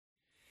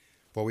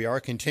Well, we are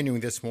continuing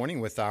this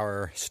morning with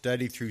our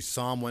study through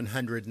Psalm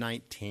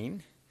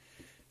 119.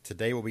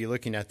 Today we'll be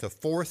looking at the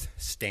fourth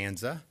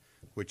stanza,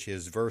 which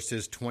is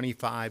verses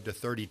 25 to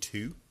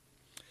 32.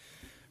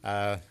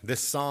 This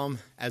psalm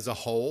as a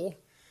whole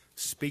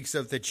speaks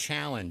of the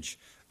challenge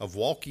of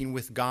walking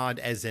with God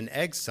as an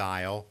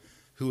exile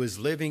who is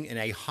living in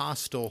a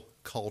hostile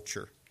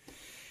culture.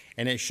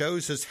 And it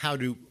shows us how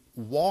to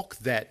walk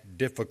that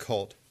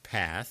difficult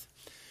path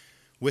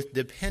with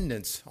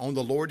dependence on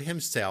the Lord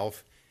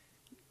Himself,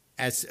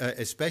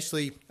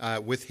 especially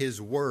with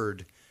His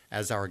Word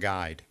as our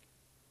guide.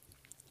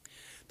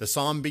 The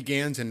psalm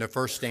begins in the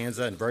first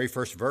stanza and very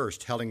first verse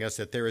telling us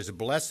that there is a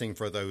blessing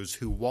for those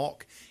who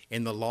walk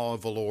in the law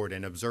of the Lord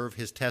and observe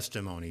His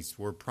testimonies.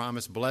 We're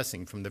promised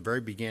blessing from the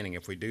very beginning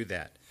if we do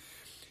that.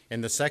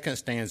 In the second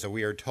stanza,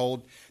 we are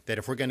told that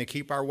if we're going to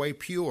keep our way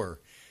pure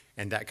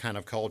in that kind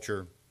of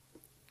culture,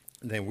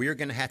 then we are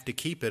going to have to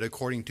keep it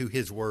according to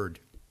His Word.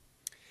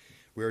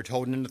 We are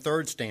told in the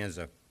third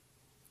stanza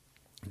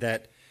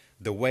that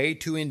the way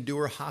to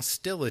endure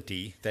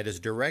hostility that is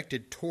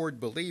directed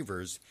toward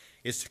believers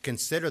is to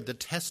consider the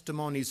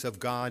testimonies of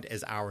God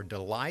as our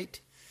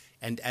delight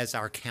and as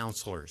our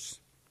counselors.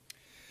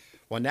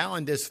 Well, now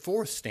in this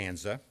fourth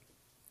stanza,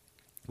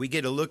 we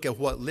get a look at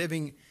what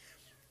living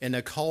in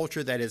a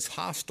culture that is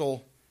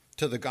hostile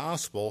to the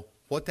gospel,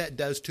 what that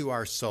does to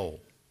our soul.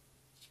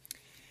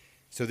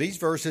 So these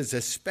verses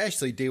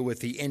especially deal with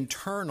the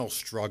internal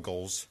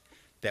struggles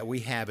that we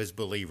have as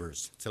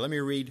believers. So let me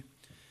read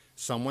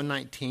Psalm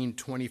 119,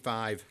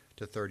 25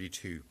 to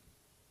 32.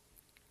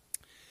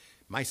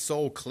 My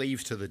soul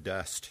cleaves to the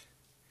dust.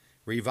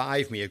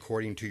 Revive me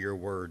according to your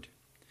word.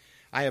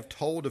 I have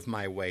told of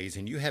my ways,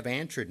 and you have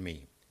answered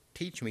me.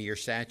 Teach me your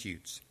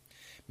statutes.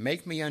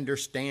 Make me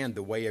understand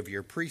the way of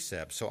your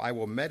precepts, so I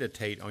will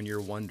meditate on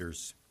your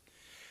wonders.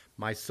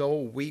 My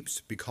soul weeps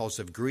because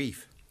of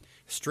grief.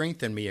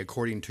 Strengthen me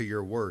according to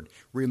your word.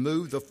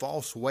 Remove the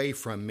false way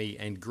from me,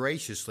 and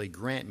graciously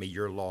grant me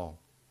your law.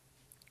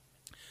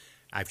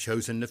 I've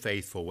chosen the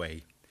faithful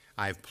way.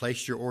 I have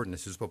placed your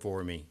ordinances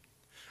before me.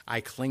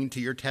 I cling to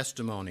your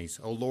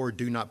testimonies. O Lord,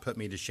 do not put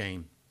me to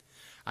shame.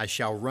 I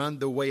shall run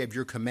the way of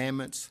your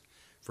commandments,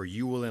 for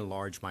you will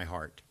enlarge my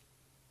heart.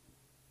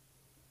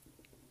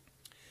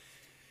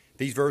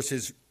 These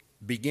verses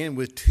begin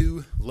with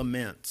two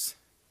laments.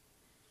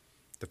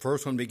 The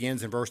first one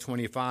begins in verse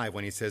 25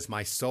 when he says,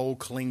 my soul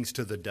clings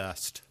to the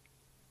dust.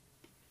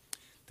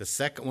 The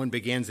second one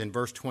begins in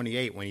verse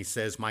 28 when he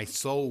says, my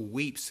soul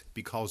weeps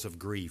because of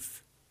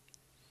grief.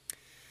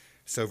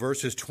 So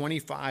verses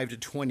 25 to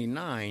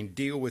 29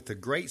 deal with the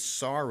great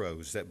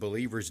sorrows that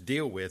believers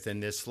deal with in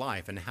this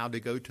life and how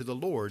to go to the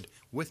Lord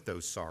with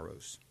those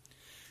sorrows.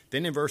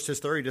 Then in verses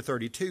 30 to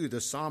 32,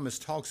 the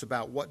psalmist talks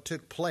about what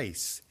took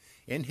place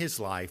in his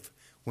life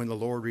when the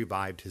Lord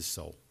revived his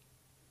soul.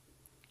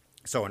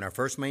 So in our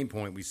first main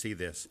point, we see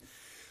this.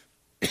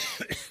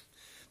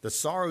 The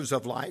sorrows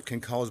of life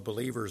can cause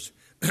believers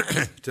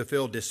to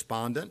feel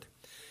despondent,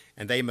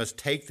 and they must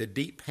take the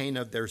deep pain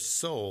of their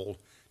soul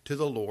to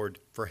the Lord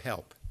for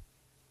help.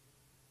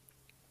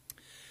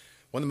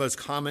 One of the most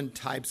common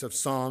types of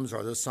psalms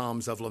are the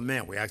psalms of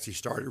lament. We actually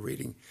started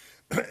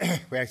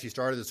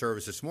the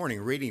service this morning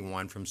reading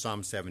one from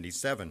Psalm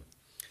 77.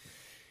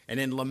 And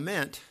in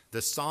lament,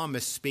 the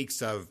psalmist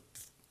speaks of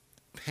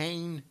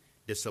pain,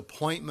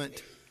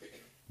 disappointment,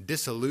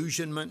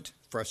 disillusionment,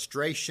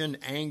 frustration,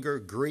 anger,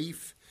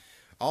 grief,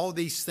 all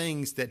these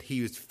things that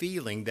he is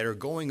feeling that are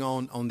going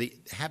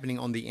happening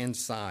on the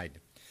inside.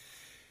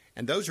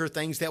 And those are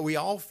things that we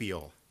all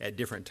feel at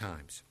different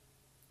times.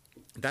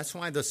 That's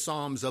why the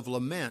Psalms of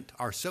Lament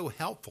are so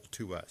helpful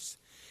to us.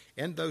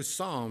 In those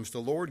Psalms,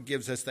 the Lord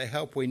gives us the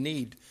help we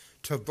need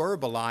to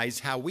verbalize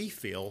how we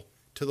feel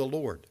to the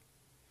Lord.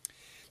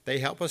 They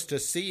help us to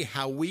see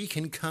how we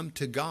can come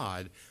to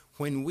God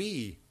when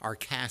we are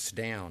cast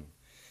down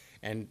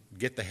and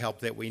get the help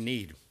that we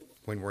need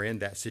when we're in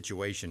that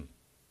situation.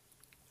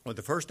 Well,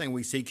 the first thing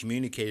we see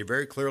communicated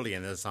very clearly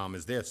in this psalm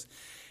is this,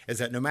 is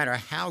that no matter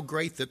how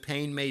great the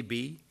pain may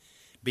be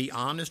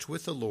honest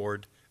with the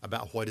Lord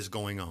about what is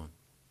going on.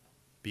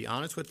 Be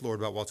honest with the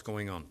Lord about what's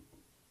going on.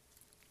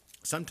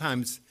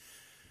 Sometimes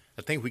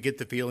I think we get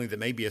the feeling that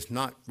maybe it's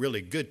not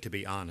really good to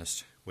be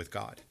honest with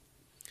God.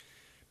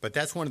 But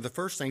that's one of the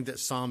first things that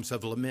Psalms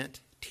of Lament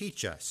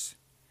teach us.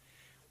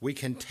 We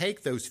can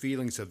take those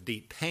feelings of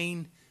deep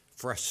pain,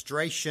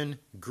 frustration,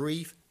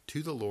 grief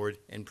to the Lord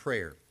in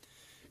prayer.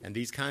 And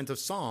these kinds of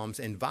psalms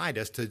invite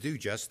us to do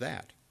just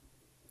that.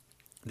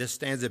 This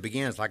stanza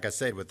begins, like I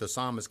said, with the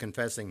psalmist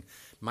confessing,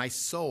 my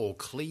soul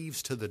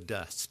cleaves to the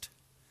dust.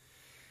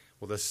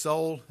 Well, the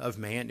soul of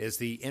man is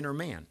the inner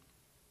man.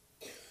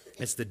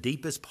 It's the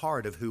deepest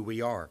part of who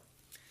we are.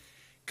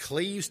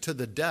 Cleaves to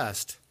the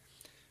dust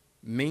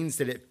means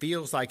that it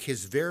feels like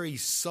his very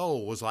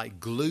soul was like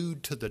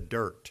glued to the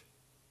dirt.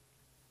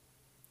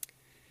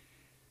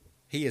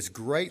 He is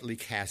greatly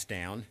cast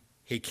down.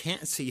 He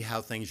can't see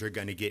how things are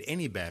going to get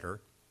any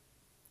better.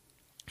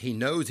 He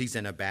knows he's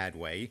in a bad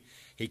way.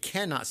 He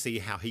cannot see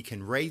how he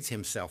can raise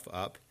himself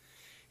up.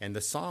 And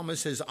the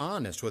psalmist is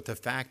honest with the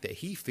fact that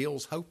he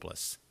feels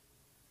hopeless.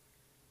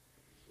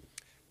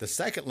 The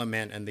second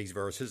lament in these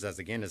verses, as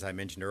I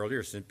mentioned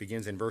earlier,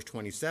 begins in verse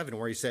 27,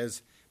 where he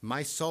says,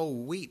 "My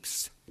soul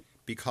weeps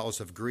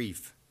because of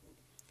grief."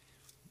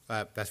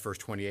 That's verse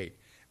 28.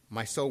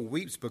 "My soul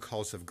weeps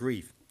because of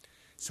grief."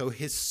 So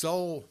his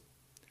soul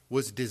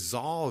was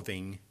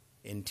dissolving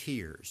in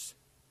tears.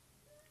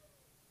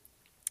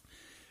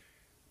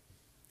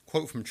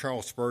 Quote from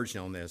Charles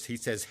Spurgeon on this. He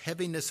says,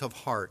 "Heaviness of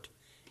heart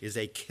is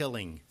a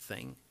killing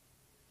thing.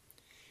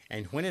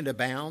 And when it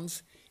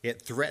abounds,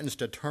 it threatens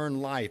to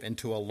turn life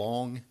into a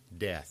long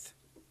death,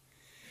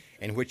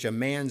 in which a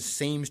man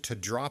seems to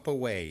drop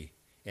away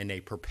in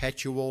a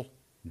perpetual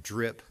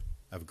drip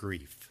of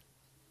grief."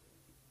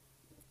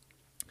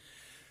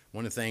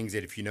 One of the things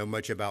that, if you know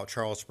much about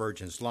Charles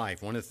Spurgeon's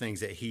life, one of the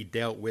things that he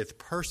dealt with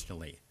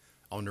personally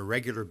on a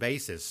regular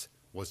basis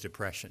was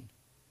depression.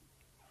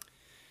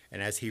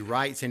 And as he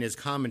writes in his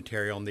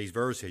commentary on these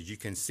verses, you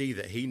can see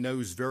that he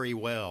knows very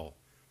well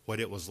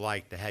what it was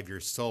like to have your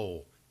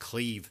soul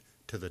cleave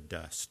to the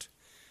dust.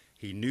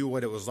 He knew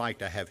what it was like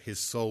to have his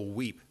soul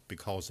weep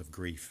because of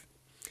grief.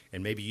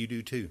 And maybe you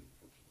do too.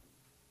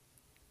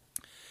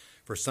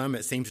 For some,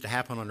 it seems to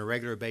happen on a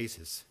regular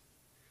basis.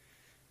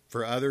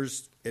 For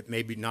others, it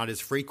may be not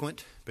as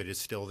frequent, but it's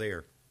still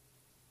there.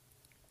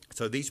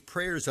 So these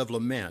prayers of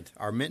lament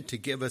are meant to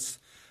give us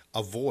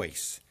a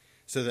voice,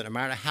 so that no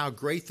matter how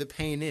great the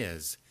pain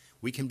is,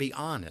 we can be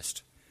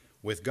honest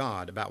with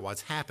God about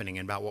what's happening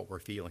and about what we're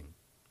feeling.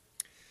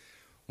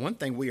 One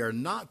thing we are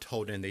not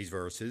told in these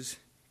verses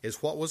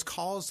is what was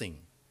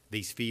causing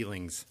these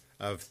feelings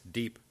of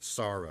deep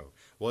sorrow.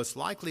 Well, it's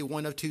likely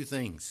one of two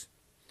things.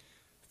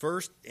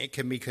 First, it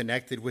can be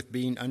connected with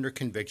being under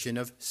conviction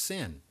of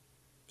sin.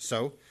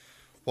 So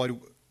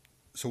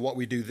what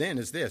we do then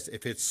is this: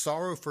 if it's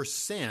sorrow for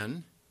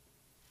sin,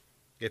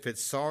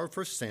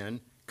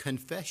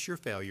 confess your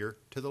failure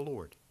to the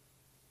Lord.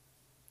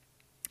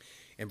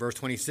 In verse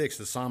 26,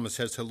 the psalmist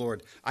says to the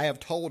Lord, "I have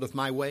told of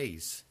my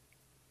ways,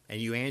 and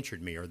you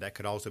answered me," or that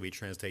could also be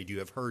translated, "you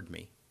have heard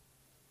me."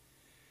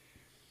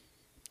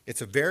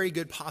 It's a very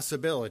good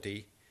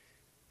possibility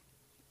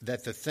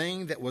that the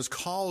thing that was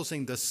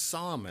causing the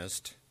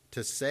psalmist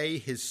to say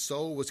his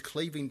soul was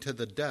cleaving to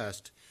the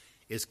dust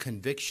is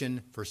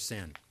conviction for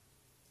sin.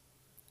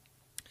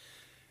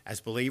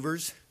 As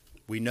believers,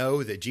 we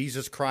know that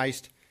Jesus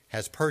Christ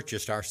has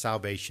purchased our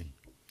salvation.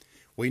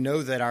 We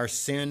know that our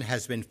sin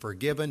has been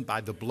forgiven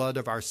by the blood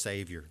of our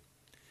Savior.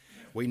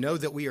 We know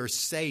that we are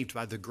saved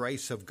by the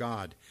grace of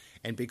God.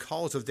 And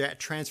because of that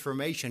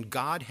transformation,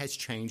 God has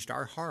changed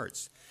our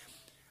hearts.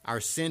 Our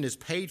sin is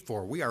paid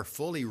for. We are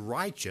fully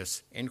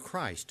righteous in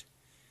Christ.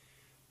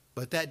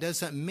 But that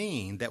doesn't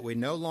mean that we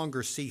no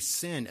longer see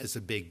sin as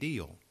a big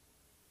deal.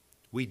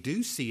 We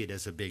do see it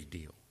as a big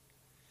deal.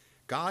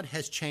 God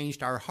has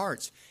changed our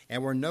hearts,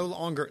 and we're no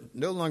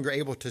longer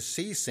able to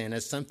see sin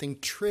as something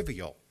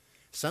trivial,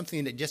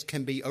 something that just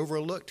can be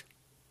overlooked.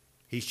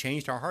 He's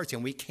changed our hearts,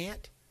 and we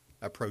can't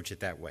approach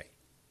it that way.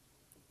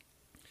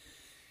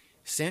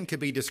 Sin could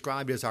be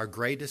described as our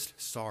greatest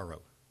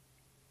sorrow.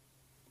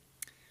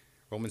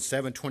 Romans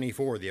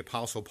 7:24, the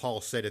Apostle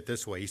Paul said it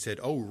this way. He said,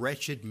 "O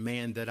wretched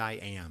man that I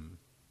am,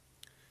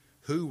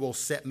 who will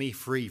set me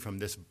free from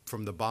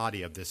the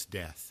body of this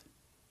death?"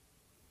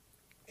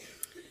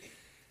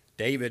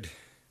 David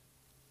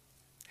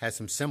has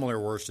some similar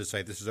words to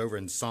say. This is over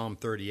in Psalm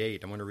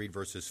 38. I'm going to read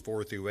verses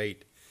 4 through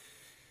 8.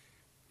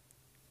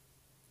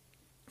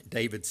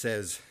 David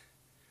says,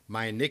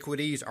 "My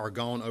iniquities are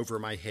gone over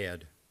my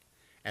head.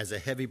 As a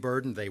heavy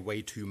burden, they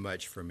weigh too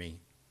much for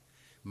me.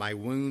 My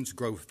wounds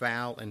grow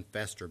foul and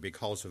fester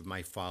because of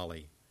my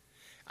folly.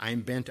 I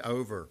am bent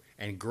over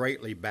and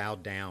greatly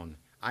bowed down.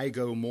 I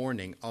go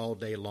mourning all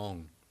day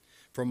long.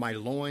 For my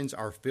loins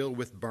are filled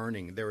with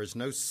burning. There is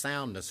no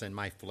soundness in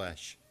my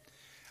flesh.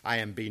 I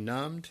am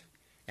benumbed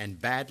and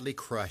badly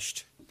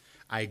crushed.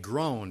 I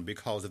groan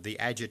because of the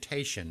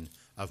agitation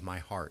of my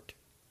heart."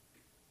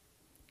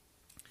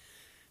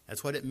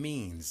 That's what it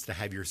means to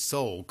have your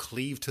soul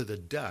cleave to the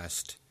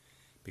dust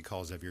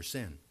because of your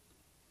sin.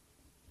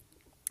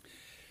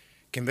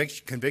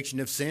 Conviction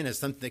of sin is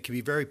something that can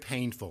be very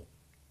painful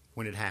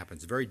when it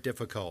happens, very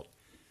difficult,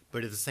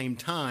 but at the same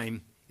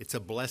time, it's a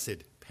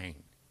blessed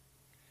pain.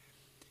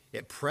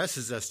 It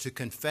presses us to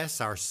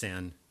confess our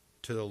sin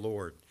to the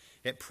Lord.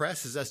 It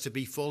presses us to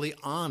be fully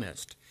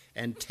honest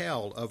and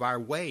tell of our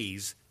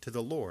ways to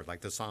the Lord,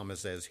 like the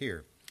psalmist says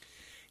here.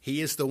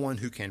 He is the one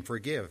who can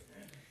forgive.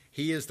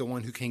 He is the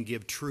one who can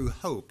give true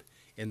hope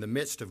in the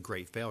midst of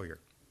great failure.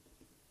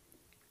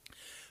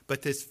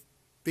 But this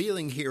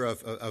feeling here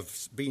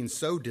of being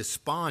so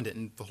despondent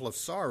and full of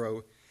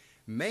sorrow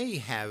may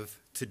have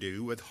to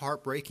do with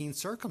heartbreaking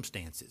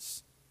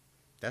circumstances.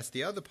 That's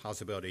the other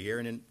possibility here,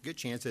 and a good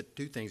chance that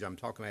two things I'm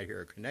talking about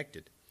here are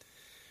connected.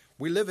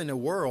 We live in a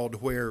world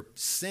where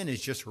sin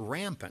is just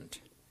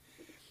rampant,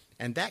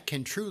 and that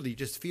can truly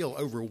just feel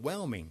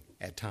overwhelming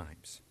at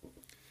times.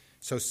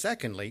 So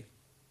secondly,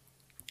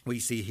 we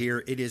see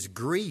here it is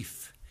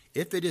grief.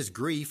 If it is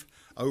grief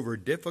over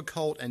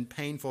difficult and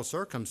painful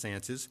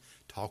circumstances,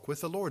 talk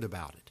with the Lord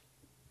about it.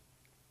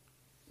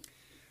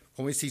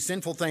 When we see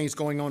sinful things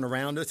going on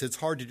around us, it's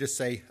hard to just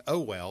say, oh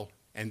well,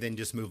 and then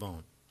just move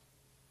on.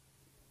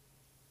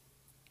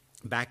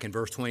 Back in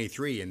verse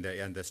 23, in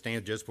the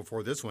stanza just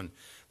before this one,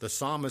 the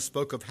psalmist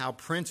spoke of how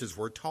princes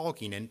were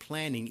talking and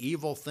planning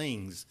evil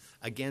things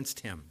against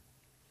him.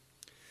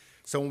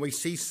 So when we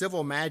see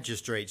civil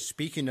magistrates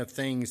speaking of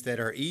things that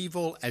are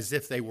evil as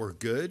if they were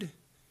good,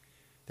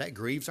 that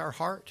grieves our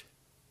heart.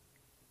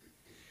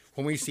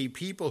 When we see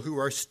people who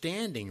are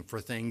standing for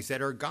things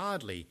that are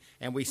godly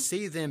and we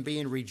see them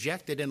being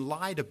rejected and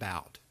lied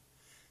about,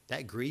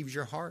 that grieves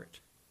your heart.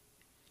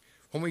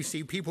 When we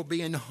see people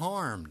being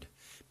harmed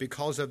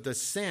because of the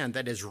sin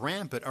that is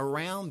rampant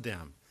around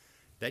them,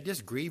 that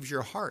just grieves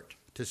your heart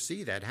to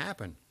see that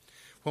happen.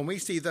 When we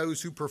see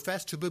those who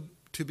profess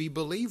to be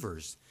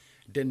believers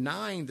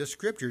denying the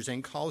scriptures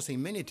and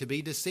causing many to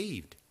be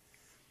deceived,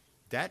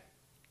 that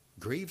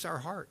grieves our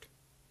heart.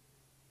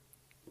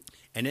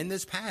 And in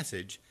this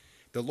passage,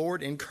 the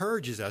Lord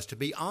encourages us to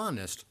be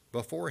honest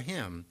before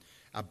him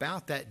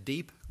about that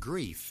deep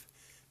grief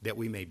that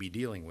we may be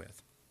dealing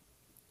with.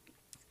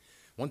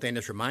 One thing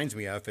this reminds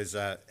me of is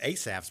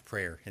Asaph's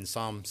prayer in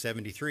Psalm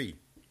 73.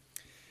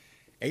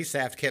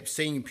 Asaph kept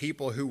seeing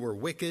people who were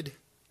wicked,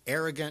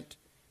 arrogant,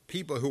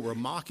 people who were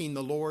mocking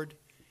the Lord,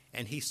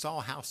 and he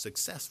saw how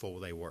successful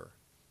they were,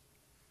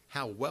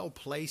 how well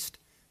placed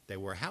they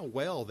were, how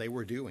well they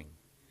were doing.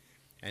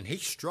 And he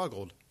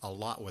struggled a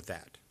lot with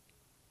that.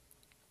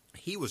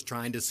 He was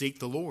trying to seek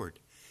the Lord.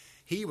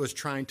 He was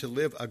trying to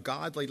live a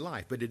godly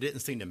life, but it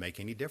didn't seem to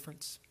make any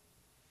difference.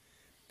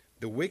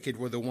 The wicked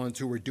were the ones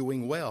who were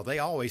doing well. They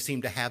always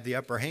seemed to have the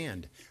upper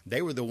hand.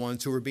 They were the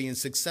ones who were being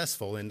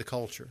successful in the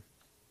culture.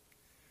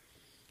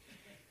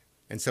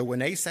 And so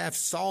when Asaph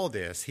saw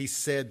this, he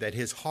said that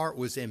his heart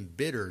was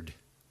embittered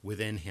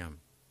within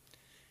him.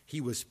 He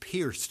was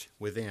pierced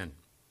within.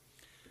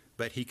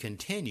 But he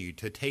continued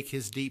to take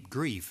his deep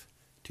grief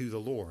to the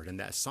Lord. And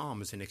that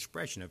psalm is an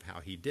expression of how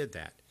he did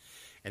that.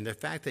 And the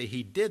fact that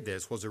he did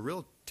this was a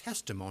real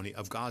testimony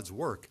of God's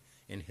work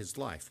in his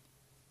life.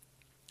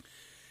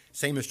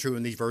 Same is true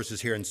in these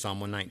verses here in Psalm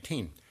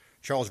 119.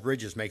 Charles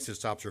Bridges makes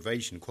this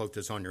observation, quote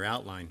this on your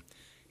outline.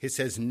 He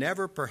says,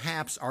 "Never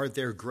perhaps are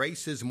their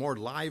graces more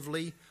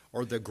lively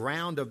or the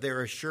ground of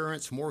their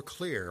assurance more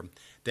clear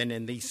than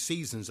in these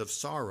seasons of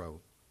sorrow.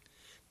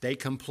 They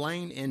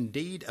complain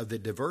indeed of the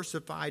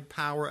diversified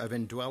power of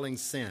indwelling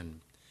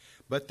sin,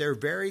 but their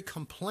very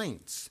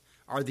complaints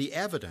are the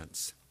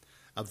evidence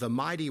of the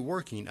mighty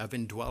working of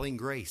indwelling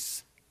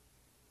grace."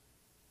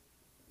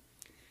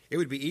 It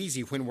would be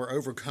easy when we're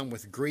overcome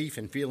with grief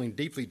and feeling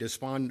deeply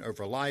despondent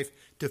over life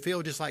to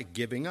feel just like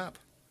giving up.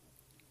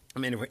 I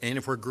mean,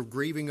 if we're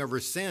grieving over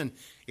sin,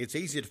 it's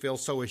easy to feel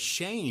so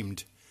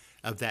ashamed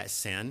of that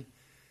sin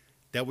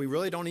that we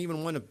really don't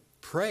even want to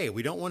pray.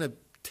 We don't want to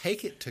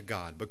take it to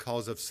God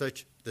because of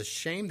such the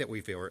shame that we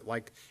feel.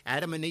 Like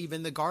Adam and Eve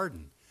in the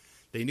garden.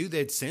 They knew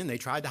they'd sinned. They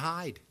tried to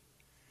hide.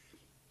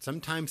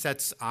 Sometimes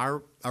that's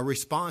a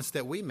response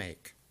that we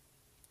make.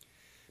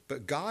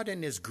 But God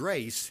in his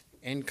grace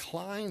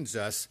inclines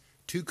us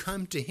to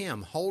come to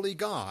him. Holy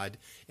God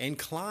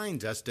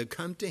inclines us to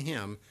come to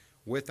him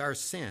with our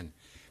sin.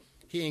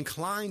 He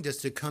inclined us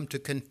to come to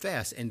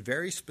confess in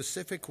very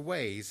specific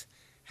ways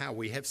how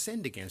we have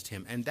sinned against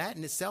him. And that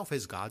in itself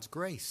is God's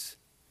grace,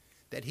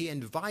 that he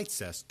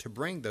invites us to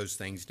bring those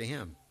things to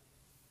him.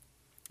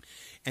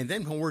 And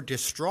then when we're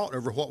distraught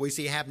over what we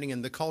see happening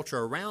in the culture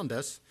around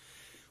us,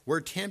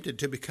 we're tempted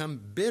to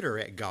become bitter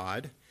at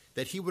God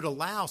that he would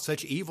allow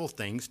such evil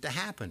things to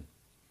happen.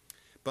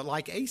 But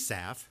like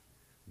Asaph,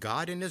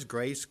 God in his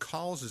grace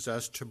causes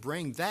us to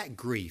bring that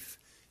grief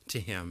to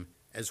him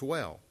as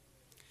well.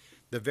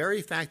 The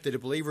very fact that a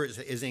believer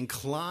is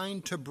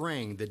inclined to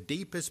bring the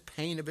deepest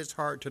pain of his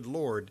heart to the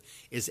Lord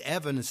is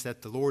evidence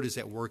that the Lord is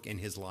at work in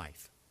his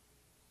life.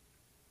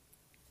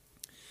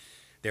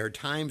 There are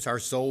times our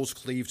souls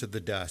cleave to the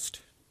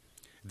dust.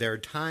 There are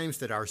times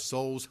that our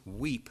souls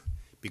weep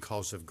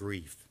because of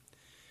grief.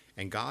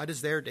 And God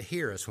is there to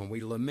hear us when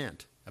we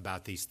lament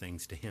about these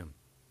things to him.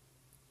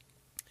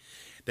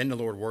 Then the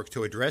Lord works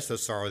to address the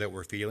sorrow that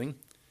we're feeling.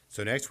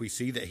 So next we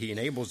see that he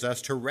enables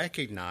us to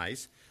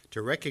recognize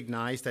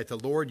that the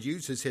Lord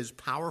uses his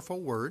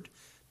powerful word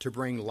to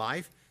bring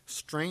life,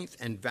 strength,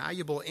 and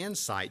valuable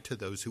insight to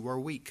those who are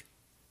weak.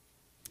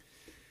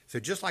 So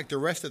just like the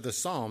rest of the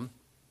psalm,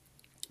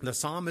 the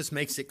psalmist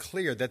makes it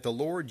clear that the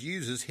Lord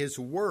uses his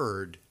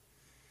word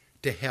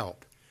to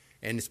help,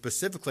 and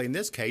specifically in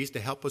this case, to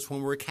help us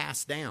when we're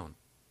cast down.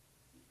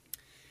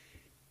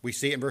 We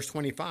see it in verse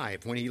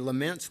 25. When he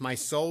laments, "My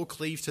soul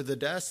cleaves to the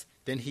dust,"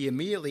 then he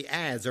immediately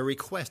adds a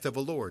request of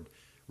the Lord.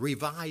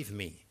 "Revive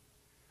me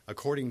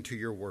according to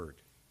your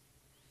word."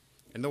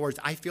 In other words,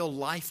 I feel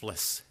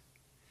lifeless.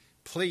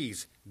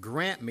 Please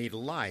grant me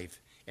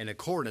life in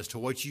accordance to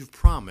what you've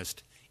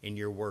promised in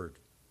your word.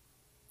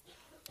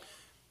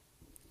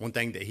 One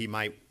thing that he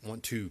might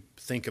want to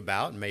think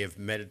about and may have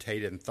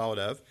meditated and thought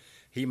of,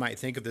 he might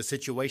think of the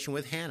situation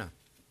with Hannah.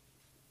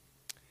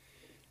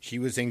 She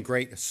was in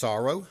great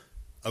sorrow,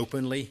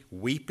 openly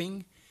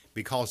weeping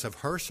because of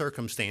her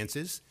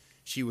circumstances.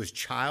 She was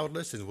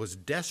childless and was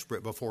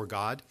desperate before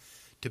God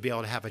to be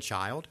able to have a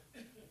child.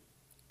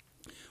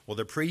 Well,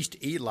 the priest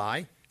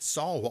Eli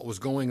saw what was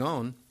going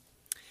on,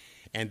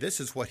 and this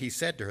is what he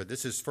said to her.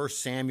 This is 1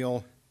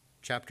 Samuel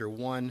chapter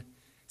 1,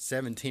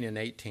 17 and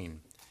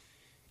 18.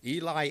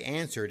 Eli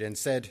answered and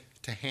said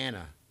to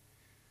Hannah,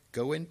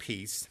 "Go in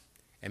peace,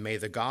 and may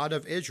the God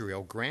of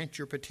Israel grant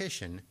your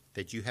petition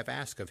that you have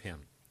asked of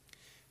him."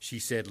 She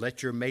said,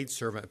 "Let your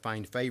maidservant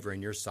find favor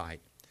in your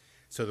sight."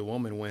 So the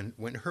woman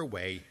went her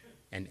way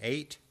and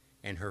ate,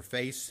 and her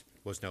face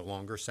was no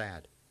longer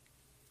sad.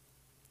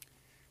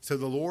 So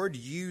the Lord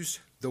used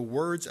the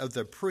words of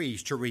the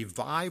priest to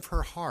revive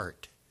her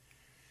heart,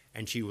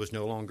 and she was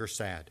no longer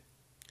sad.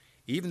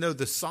 Even though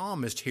the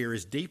psalmist here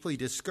is deeply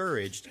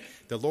discouraged,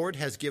 the Lord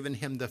has given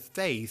him the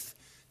faith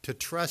to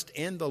trust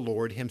in the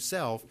Lord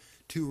himself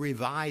to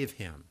revive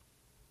him.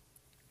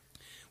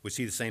 We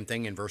see the same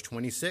thing in verse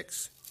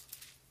 26.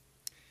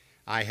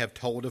 "I have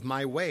told of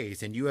my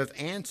ways, and you have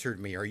answered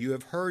me, or you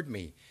have heard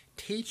me.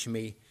 Teach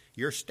me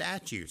your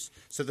statutes."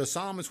 So the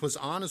psalmist was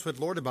honest with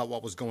the Lord about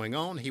what was going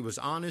on. He was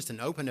honest and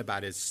open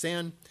about his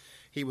sin.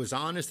 He was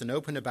honest and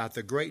open about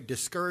the great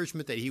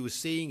discouragement that he was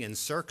seeing in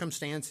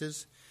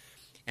circumstances.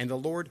 And the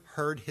Lord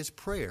heard his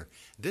prayer.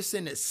 This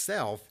in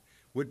itself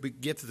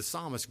would give the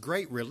psalmist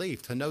great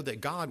relief to know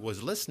that God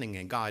was listening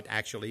and God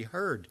actually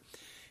heard.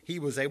 He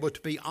was able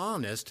to be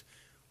honest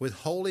with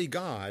holy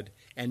God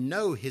and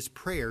know his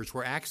prayers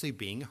were actually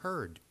being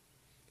heard.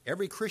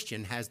 Every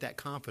Christian has that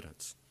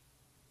confidence.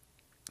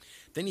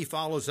 Then he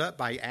follows up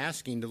by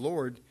asking the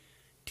Lord,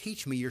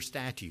 "Teach me your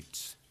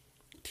statutes."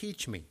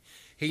 Teach me.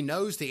 He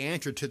knows the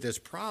answer to this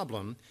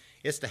problem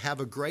is to have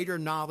a greater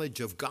knowledge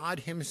of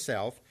God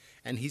himself,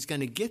 and he's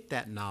going to get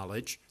that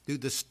knowledge through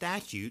the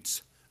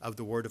statutes of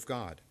the Word of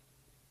God.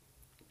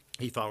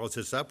 He follows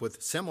this up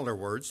with similar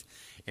words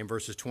in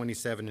verses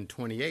 27 and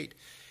 28.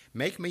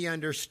 "Make me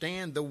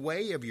understand the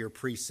way of your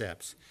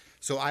precepts,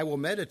 so I will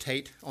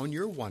meditate on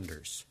your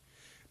wonders.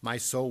 My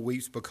soul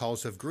weeps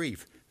because of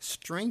grief.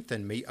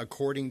 Strengthen me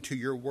according to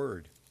your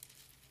word."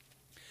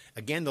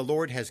 Again, the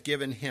Lord has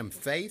given him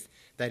faith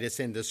that it's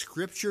in the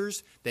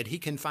Scriptures that he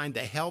can find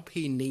the help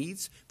he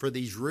needs for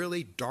these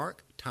really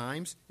dark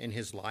times in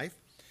his life.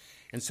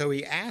 And so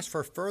he asks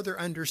for further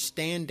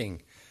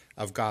understanding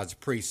of God's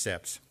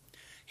precepts.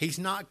 He's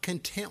not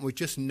content with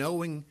just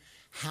knowing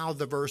how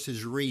the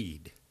verses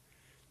read.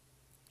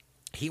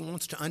 He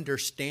wants to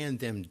understand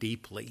them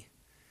deeply.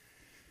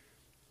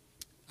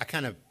 I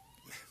kind of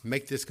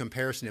make this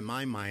comparison in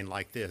my mind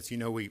like this. You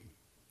know, we've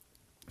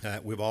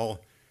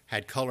all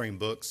had coloring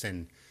books,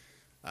 and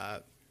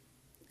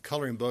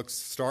coloring books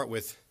start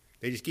with,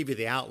 they just give you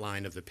the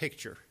outline of the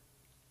picture,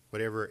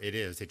 whatever it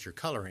is that you're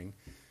coloring,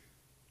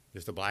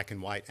 just a black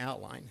and white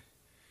outline.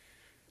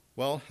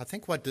 Well, I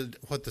think what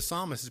the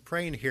psalmist is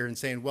praying here and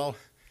saying, well,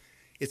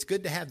 it's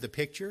good to have the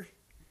picture,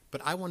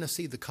 but I want to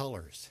see the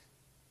colors.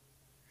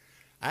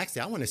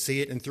 Actually, I want to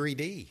see it in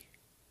 3D.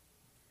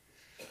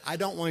 I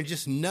don't want to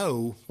just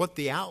know what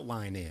the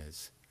outline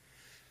is.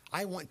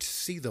 I want to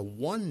see the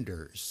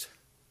wonders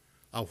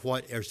of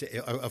what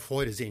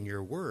is in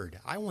your word.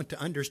 I want to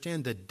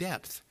understand the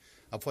depth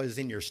of what is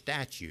in your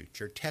statutes,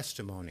 your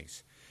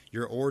testimonies,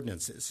 your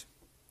ordinances.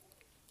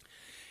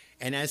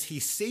 And as he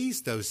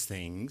sees those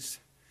things,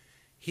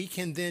 he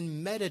can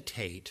then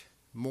meditate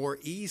more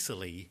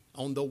easily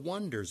on the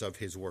wonders of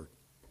his word.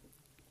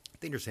 I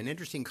think there's an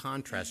interesting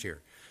contrast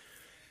here.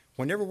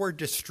 Whenever we're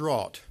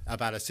distraught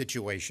about a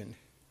situation,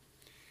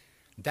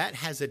 that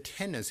has a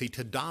tendency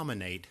to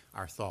dominate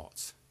our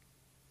thoughts.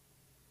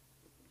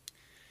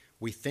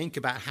 We think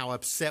about how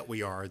upset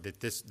we are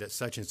that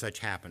such and such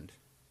happened.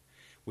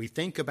 We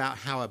think about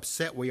how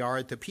upset we are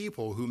at the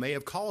people who may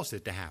have caused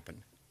it to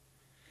happen.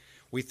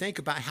 We think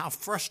about how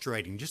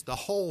frustrating just the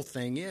whole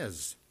thing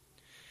is.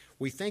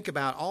 We think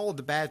about all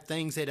the bad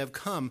things that have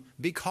come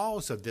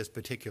because of this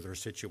particular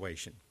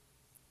situation.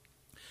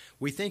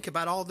 We think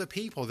about all the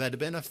people that have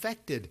been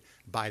affected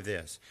by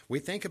this. We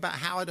think about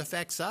how it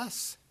affects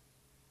us.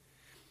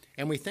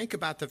 And we think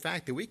about the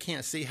fact that we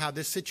can't see how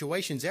this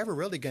situation's ever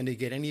really going to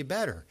get any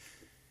better.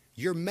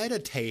 You're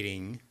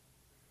meditating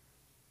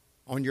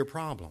on your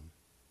problem,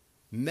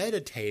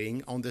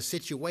 meditating on the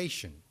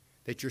situation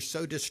that you're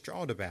so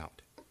distraught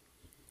about.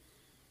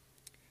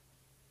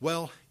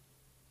 Well,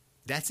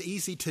 that's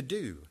easy to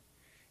do.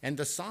 And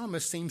the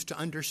psalmist seems to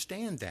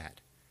understand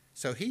that.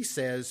 So he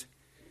says,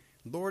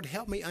 Lord,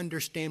 help me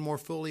understand more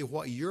fully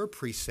what your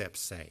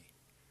precepts say,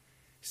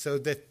 so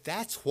that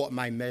that's what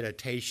my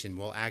meditation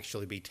will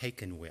actually be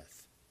taken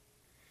with.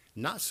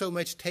 Not so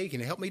much taken.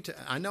 Help me to,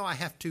 I know I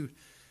have to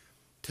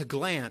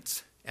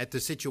glance at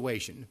the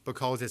situation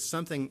because it's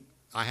something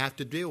I have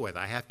to deal with.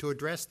 I have to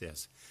address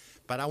this.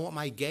 But I want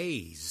my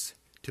gaze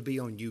to be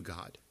on you,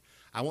 God.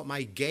 I want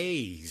my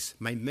gaze,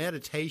 my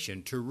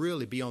meditation to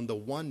really be on the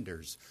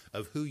wonders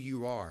of who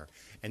you are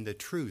and the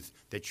truth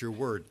that your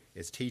word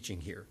is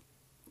teaching here.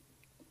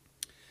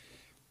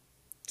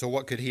 So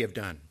what could he have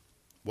done?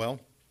 Well,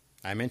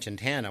 I mentioned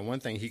Hannah. One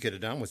thing he could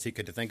have done was he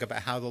could have think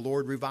about how the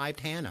Lord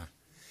revived Hannah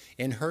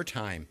in her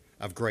time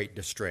of great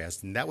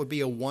distress. And that would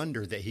be a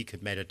wonder that he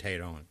could meditate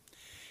on.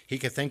 He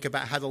could think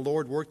about how the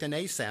Lord worked in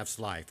Asaph's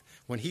life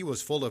when he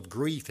was full of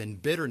grief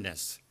and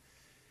bitterness.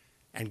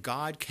 And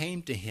God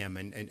came to him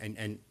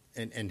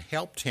and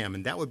helped him.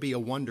 And that would be a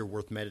wonder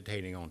worth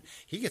meditating on.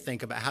 He could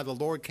think about how the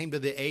Lord came to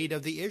the aid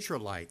of the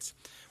Israelites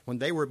when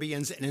they were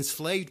being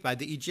enslaved by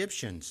the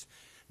Egyptians.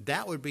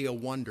 That would be a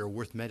wonder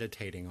worth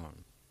meditating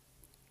on.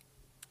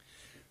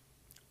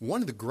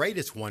 One of the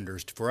greatest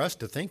wonders for us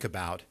to think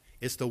about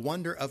is the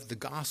wonder of the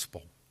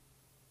gospel,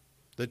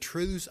 the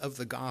truths of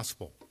the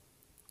gospel.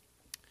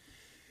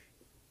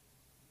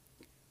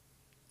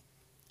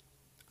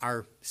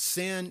 Our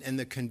sin and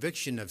the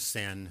conviction of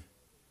sin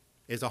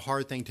is a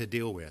hard thing to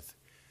deal with,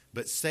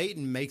 but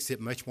Satan makes it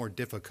much more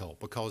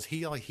difficult because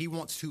he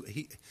wants to.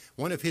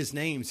 One of his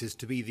names is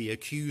to be the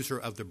accuser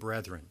of the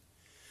brethren.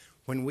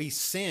 When we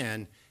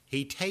sin,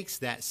 he takes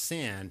that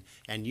sin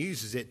and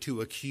uses it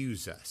to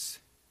accuse us.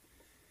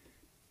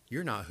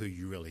 You're not who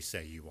you really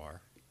say you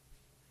are.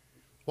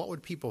 What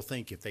would people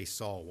think if they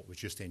saw what was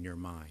just in your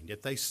mind,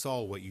 if they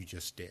saw what you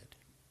just did?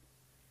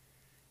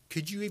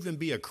 Could you even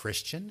be a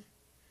Christian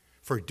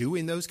for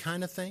doing those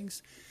kind of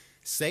things?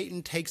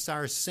 Satan takes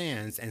our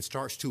sins and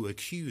starts to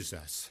accuse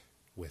us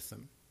with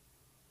them.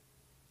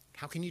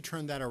 How can you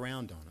turn that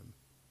around on him?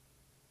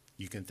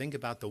 You can think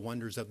about the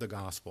wonders of the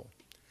gospel.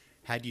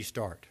 How do you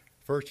start?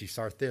 First, you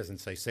start this and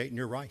say, Satan,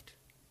 you're right.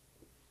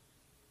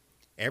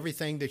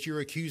 Everything that you're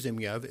accusing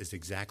me of is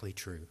exactly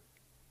true.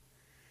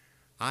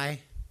 I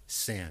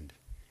sinned,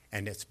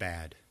 and it's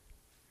bad.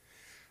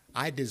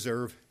 I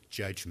deserve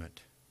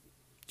judgment.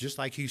 Just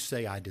like you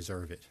say I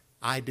deserve it.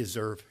 I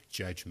deserve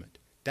judgment.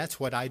 That's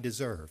what I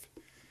deserve.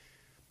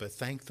 But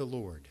thank the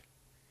Lord,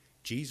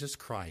 Jesus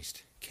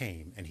Christ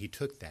came and he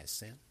took that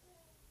sin.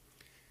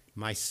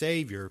 My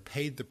Savior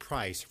paid the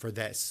price for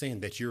that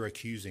sin that you're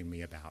accusing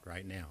me about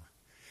right now.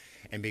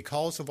 And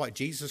because of what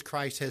Jesus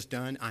Christ has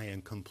done, I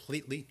am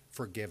completely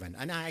forgiven.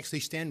 And I actually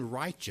stand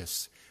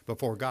righteous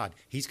before God.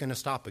 He's going to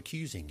stop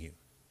accusing you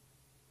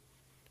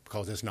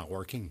because it's not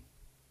working.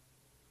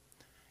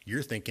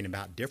 You're thinking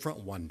about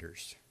different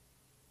wonders.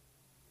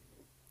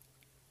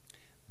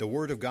 The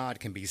Word of God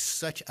can be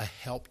such a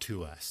help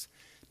to us,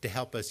 to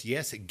help us,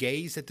 yes,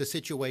 gaze at the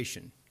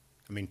situation.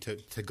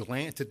 To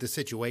glance at the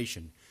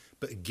situation,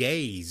 but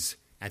gaze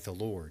at the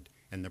Lord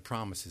and the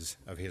promises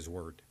of his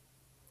Word.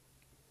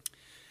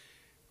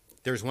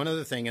 There's one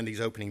other thing in these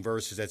opening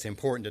verses that's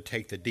important to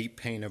take the deep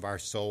pain of our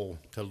soul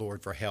to the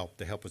Lord for help,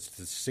 to help us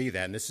to see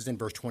that. And this is in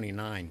verse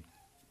 29.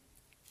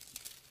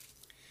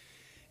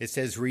 It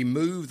says,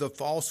 remove the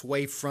false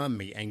way from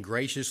me and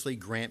graciously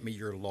grant me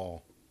your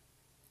law.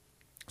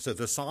 So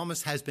the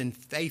psalmist has been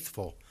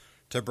faithful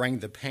to bring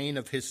the pain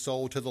of his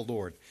soul to the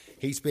Lord.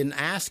 He's been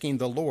asking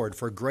the Lord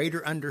for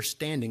greater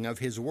understanding of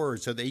his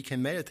word so that he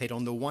can meditate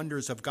on the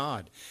wonders of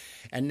God.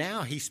 And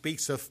now he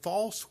speaks of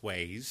false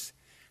ways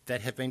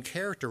that have been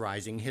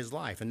characterizing his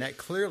life. And that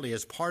clearly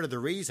is part of the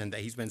reason that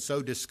he's been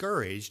so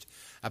discouraged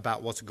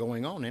about what's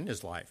going on in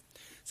his life.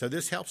 So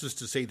this helps us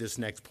to see this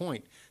next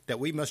point, that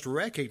we must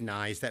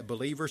recognize that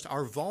believers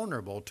are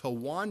vulnerable to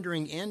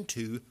wandering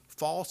into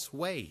false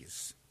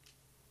ways.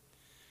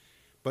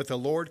 But the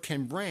Lord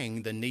can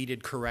bring the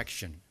needed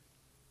correction.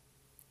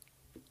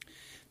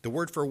 The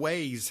word for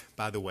ways,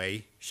 by the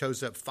way,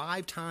 shows up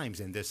 5 times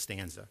in this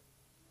stanza.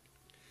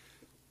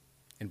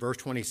 In verse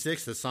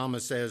 26, the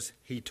psalmist says,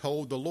 he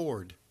told the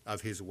Lord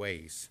of his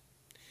ways.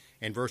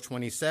 In verse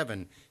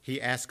 27,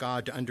 he asked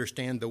God to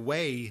understand the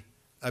way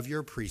of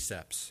your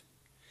precepts.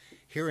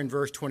 Here in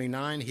verse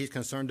 29, he's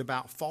concerned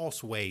about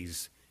false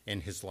ways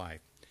in his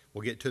life.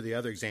 We'll get to the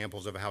other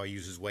examples of how he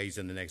uses ways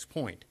in the next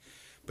point.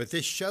 But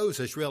this shows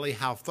us really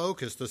how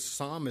focused the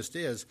psalmist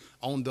is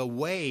on the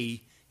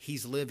way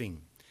he's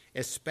living,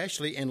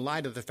 especially in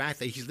light of the fact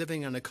that he's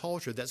living in a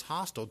culture that's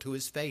hostile to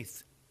his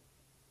faith.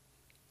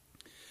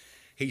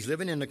 He's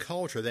living in a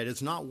culture that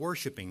is not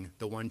worshiping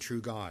the one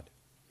true God.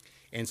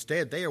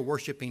 Instead, they are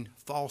worshiping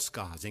false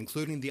gods,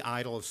 including the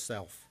idol of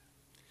self.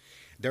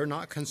 They're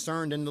not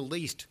concerned in the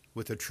least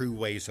with the true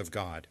ways of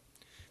God.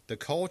 The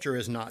culture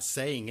is not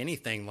saying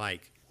anything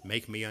like,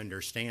 make me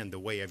understand the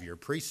way of your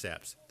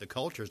precepts. The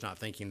culture is not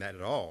thinking that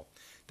at all.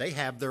 They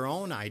have their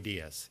own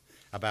ideas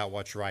about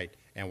what's right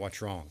and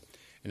what's wrong.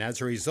 And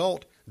as a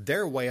result,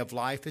 their way of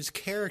life is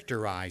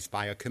characterized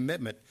by a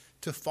commitment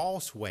to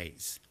false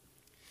ways.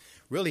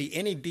 Really,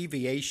 any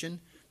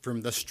deviation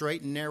from the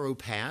straight and narrow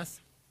path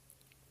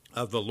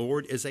of the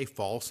Lord is a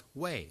false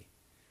way.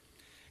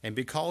 And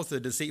because of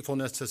the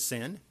deceitfulness of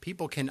sin,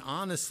 people can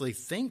honestly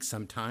think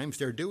sometimes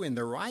they're doing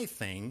the right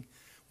thing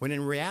when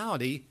in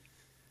reality,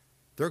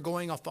 they're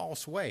going a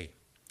false way.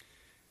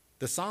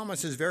 The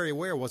psalmist is very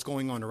aware of what's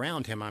going on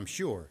around him, I'm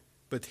sure.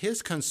 But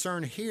his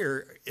concern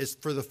here is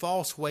for the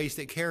false ways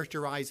that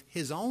characterize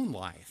his own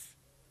life.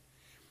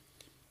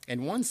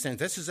 In one sense,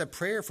 this is a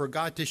prayer for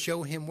God to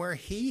show him where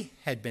he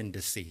had been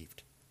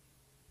deceived.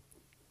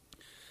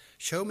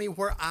 Show me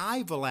where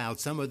I've allowed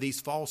some of these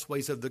false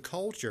ways of the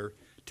culture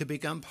to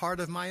become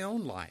part of my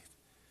own life.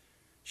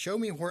 Show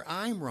me where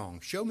I'm wrong.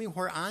 Show me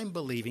where I'm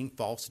believing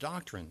false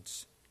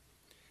doctrines.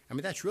 I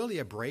mean, that's really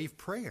a brave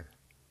prayer.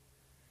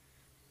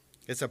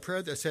 It's a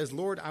prayer that says,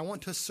 Lord, I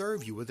want to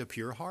serve you with a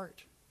pure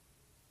heart.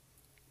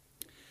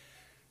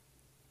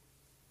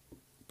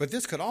 But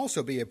this could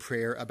also be a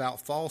prayer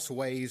about false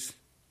ways,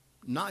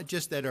 not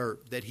just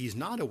that he's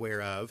not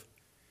aware of,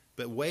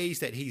 but ways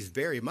that he's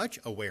very much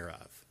aware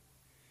of.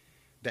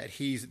 That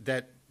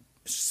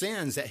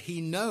sins that he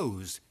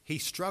knows he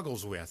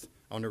struggles with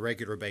on a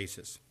regular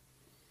basis.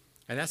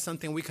 And that's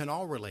something we can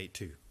all relate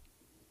to.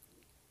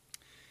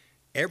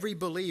 Every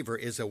believer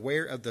is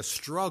aware of the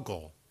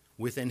struggle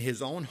within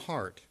his own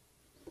heart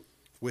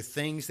with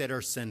things that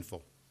are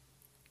sinful.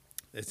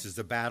 This is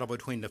the battle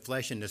between the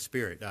flesh and the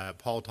spirit.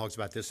 Paul talks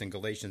about this in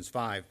Galatians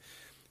 5,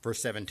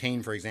 verse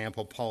 17, for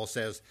example. Paul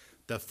says,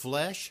 the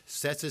flesh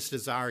sets its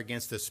desire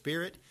against the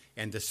spirit,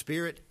 and the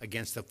spirit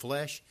against the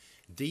flesh.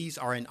 These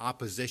are in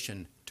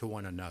opposition to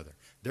one another.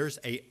 There's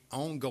an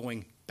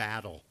ongoing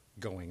battle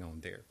going on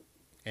there,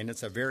 and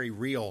it's a very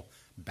real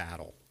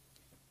battle.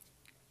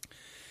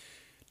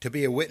 To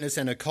be a witness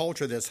in a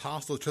culture that's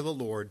hostile to the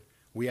Lord,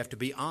 we have to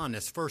be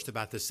honest first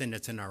about the sin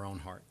that's in our own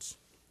hearts.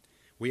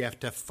 We have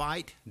to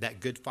fight that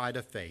good fight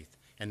of faith,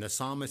 and the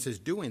psalmist is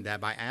doing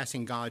that by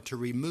asking God to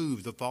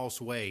remove the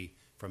false way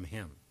from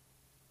him.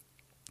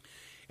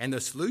 And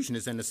the solution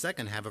is in the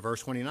second half of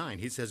verse 29.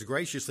 He says,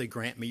 graciously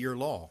grant me your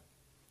law.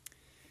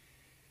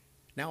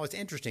 Now, it's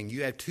interesting.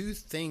 You have two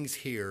things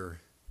here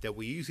that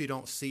we usually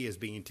don't see as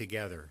being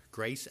together,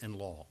 grace and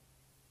law.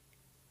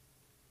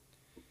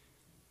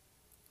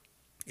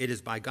 It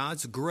is by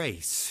God's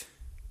grace,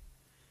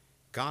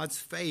 God's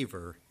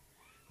favor,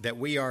 that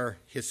we are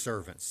his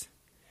servants.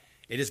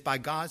 It is by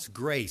God's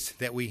grace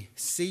that we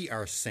see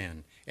our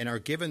sin and are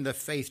given the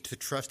faith to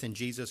trust in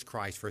Jesus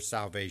Christ for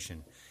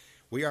salvation.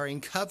 We are in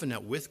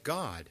covenant with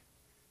God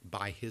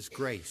by his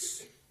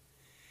grace.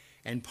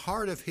 And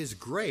part of his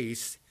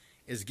grace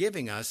is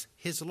giving us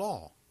his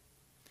law.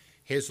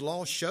 His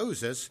law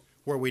shows us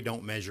where we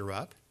don't measure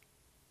up.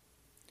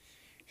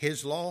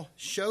 His law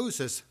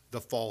shows us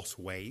the false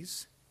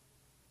ways,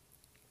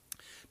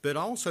 but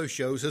also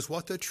shows us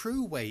what the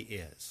true way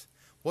is,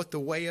 what the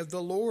way of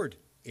the Lord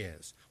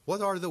is,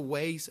 what are the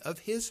ways of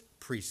his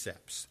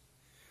precepts.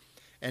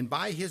 And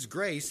by his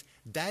grace,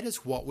 that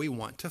is what we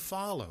want to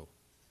follow.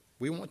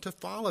 We want to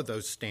follow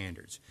those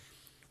standards.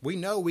 We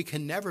know we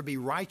can never be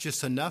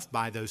righteous enough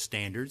by those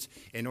standards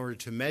in order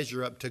to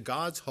measure up to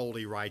God's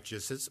holy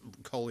righteousness.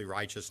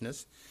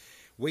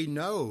 We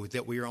know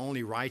that we are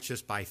only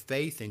righteous by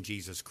faith in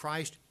Jesus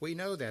Christ. We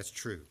know that's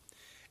true.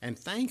 And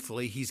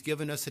thankfully, he's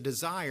given us a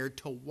desire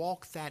to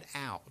walk that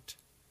out.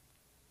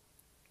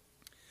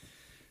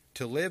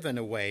 To live in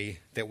a way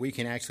that we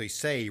can actually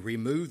say,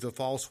 remove the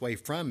false way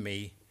from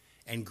me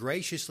and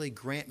graciously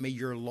grant me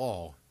your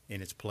law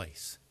in its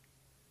place.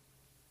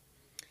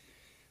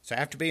 So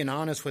after being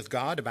honest with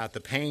God about the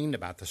pain,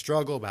 about the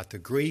struggle, about the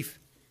grief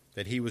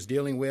that he was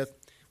dealing with,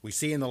 we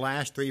see in the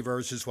last three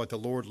verses what the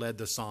Lord led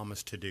the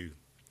psalmist to do.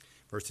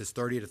 Verses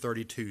 30 to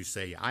 32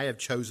 say, I have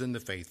chosen the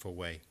faithful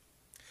way.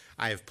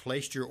 I have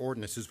placed your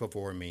ordinances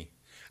before me.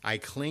 I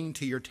cling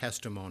to your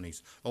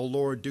testimonies. O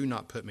Lord, do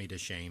not put me to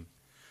shame.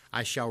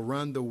 I shall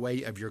run the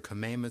way of your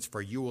commandments,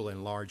 for you will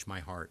enlarge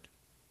my heart.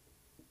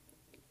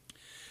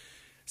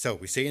 So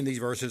we see in these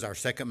verses our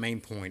second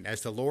main point.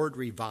 As the Lord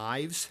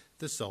revives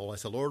the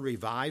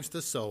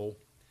soul,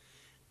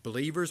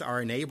 believers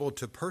are enabled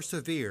to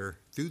persevere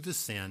through the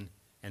sin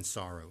and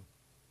sorrow.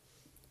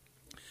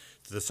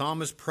 So the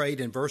psalmist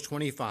prayed in verse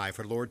 25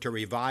 for the Lord to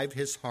revive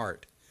his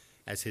heart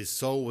as his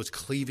soul was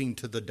cleaving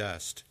to the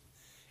dust,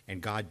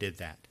 and God did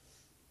that.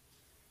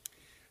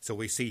 So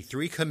we see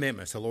three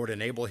commitments the Lord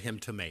enabled him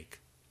to make.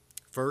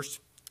 First,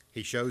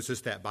 he shows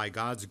us that by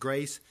God's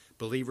grace,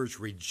 believers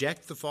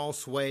reject the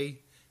false way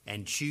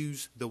and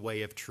choose the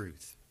way of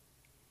truth.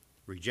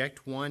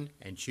 Reject one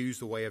and choose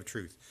the way of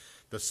truth.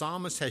 The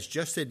psalmist has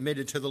just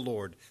admitted to the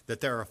Lord that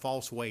there are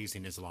false ways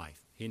in his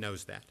life. He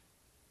knows that.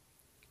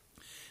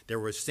 There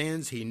were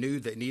sins he knew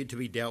that needed to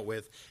be dealt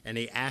with, and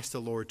he asked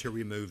the Lord to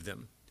remove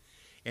them.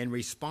 In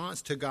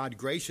response to God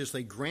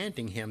graciously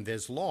granting him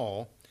this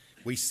law,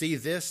 we see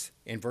this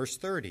in verse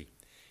 30.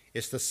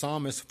 It's the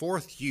psalmist's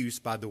fourth use,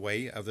 by the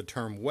way, of the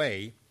term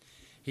way.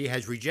 He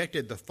has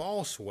rejected the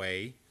false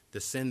way,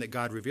 the sin that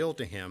God revealed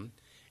to him,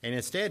 and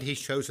instead he's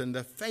chosen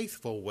the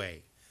faithful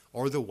way,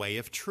 or the way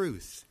of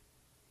truth.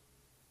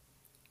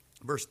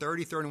 Verse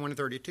 30, 31, and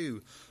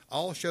 32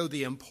 all show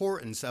the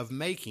importance of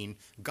making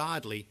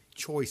godly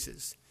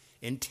choices,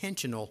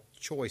 intentional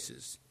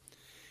choices.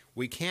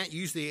 We can't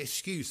use the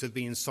excuse of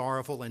being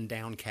sorrowful and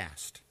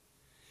downcast.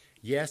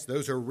 Yes,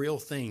 those are real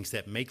things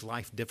that make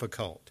life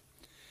difficult.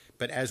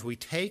 But as we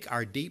take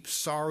our deep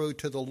sorrow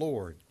to the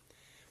Lord,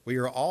 we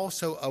are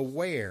also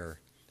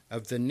aware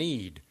of the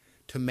need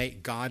to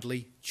make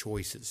godly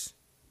choices.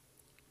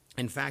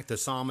 In fact, the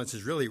psalmist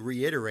is really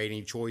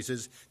reiterating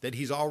choices that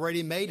he's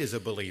already made as a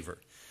believer.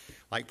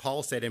 Like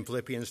Paul said in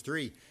Philippians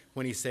 3,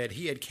 when he said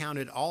he had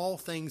counted all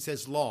things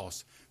as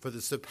loss for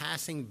the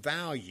surpassing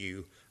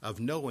value of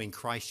knowing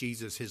Christ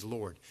Jesus his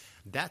Lord.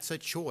 That's a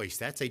choice.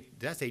 That's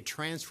a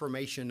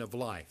transformation of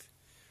life.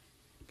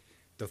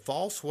 The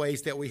false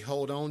ways that we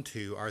hold on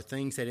to are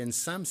things that in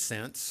some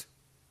sense,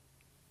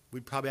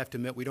 we'd probably have to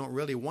admit we don't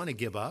really want to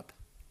give up.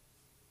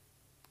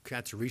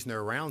 That's the reason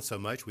they're around so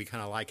much. We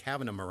kind of like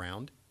having them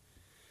around.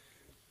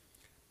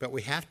 But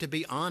we have to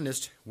be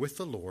honest with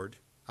the Lord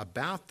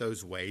about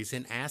those ways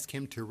and ask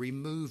him to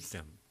remove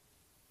them.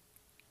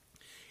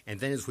 And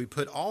then as we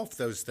put off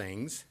those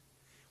things,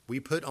 we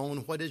put on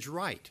what is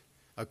right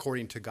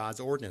according to God's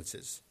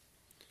ordinances.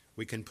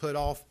 We can put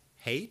off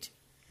hate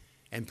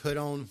and put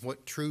on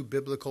what true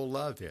biblical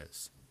love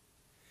is.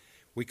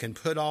 We can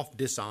put off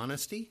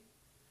dishonesty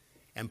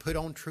and put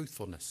on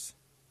truthfulness.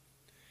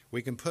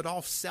 We can put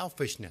off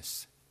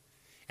selfishness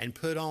and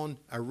put on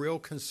a real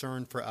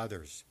concern for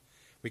others.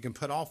 We can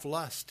put off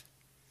lust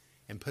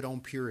and put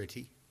on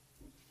purity.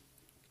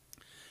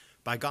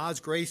 By God's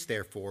grace,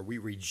 therefore, we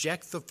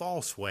reject the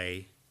false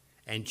way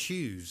and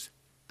choose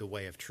the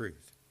way of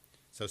truth.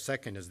 So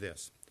second is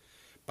this.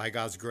 By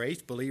God's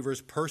grace,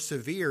 believers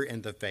persevere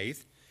in the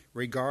faith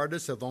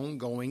regardless of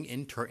ongoing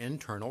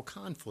internal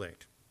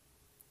conflict.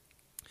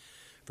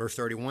 Verse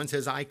 31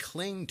 says, I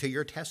cling to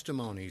your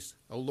testimonies.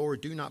 O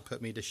Lord, do not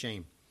put me to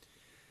shame.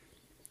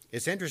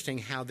 It's interesting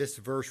how this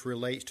verse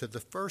relates to the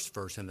first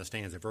verse in the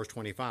stanza, verse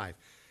 25.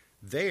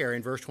 There,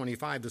 in verse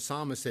 25, the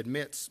psalmist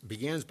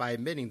begins by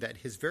admitting that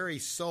his very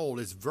soul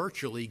is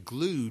virtually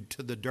glued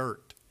to the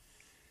dirt.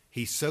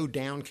 He's so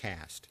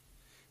downcast,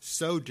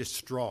 so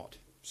distraught,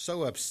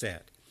 so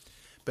upset.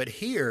 But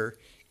here,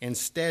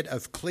 instead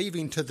of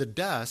cleaving to the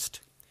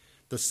dust,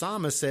 the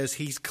psalmist says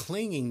he's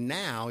cleaving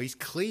now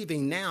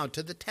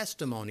to the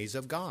testimonies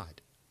of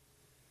God.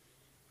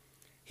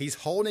 He's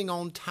holding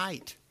on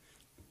tight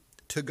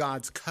to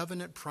God's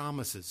covenant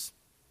promises.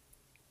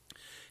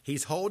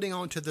 He's holding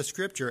on to the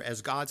Scripture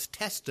as God's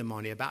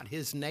testimony about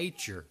his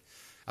nature,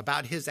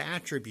 about his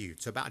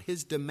attributes, about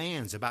his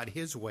demands, about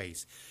his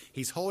ways.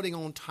 He's holding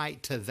on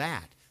tight to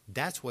that.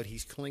 That's what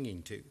he's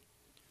clinging to.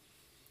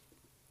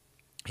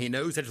 He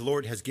knows that the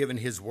Lord has given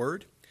his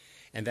word,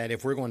 and that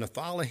if we're going to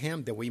follow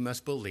him, then we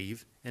must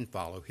believe and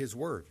follow his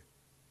word.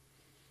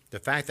 The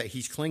fact that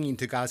he's clinging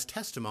to God's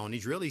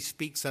testimonies really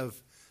speaks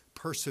of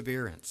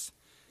perseverance.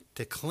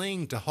 To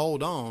cling, to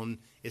hold on,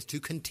 is to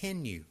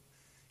continue.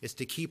 It's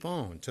to keep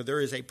on. So there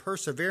is a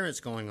perseverance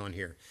going on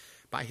here.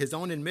 By his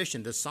own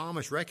admission, the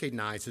psalmist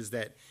recognizes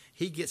that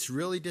he gets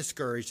really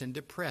discouraged and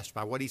depressed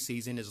by what he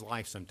sees in his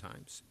life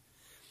sometimes.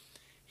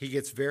 He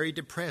gets very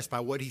depressed by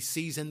what he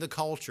sees in the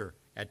culture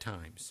at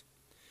times.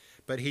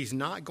 But he's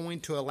not going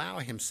to allow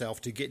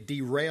himself to get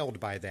derailed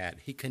by that.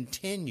 He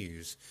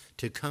continues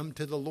to come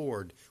to the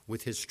Lord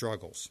with his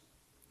struggles.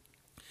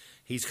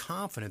 He's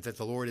confident that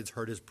the Lord has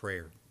heard his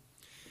prayer.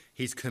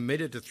 He's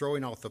committed to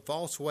throwing off the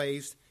false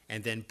ways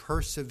and then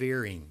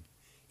persevering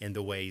in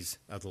the ways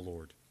of the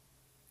Lord.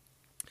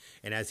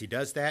 And as he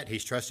does that,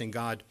 he's trusting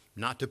God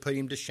not to put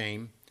him to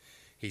shame.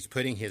 He's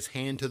putting his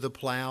hand to the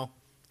plow.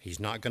 He's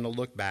not going to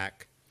look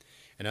back.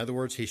 In other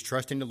words, he's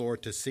trusting the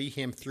Lord to see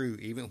him through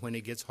even when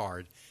it gets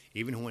hard,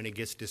 even when it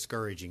gets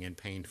discouraging and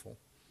painful.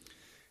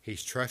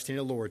 He's trusting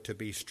the Lord to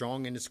be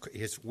strong in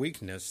his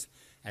weakness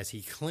as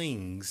he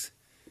clings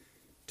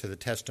to the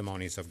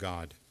testimonies of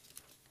God.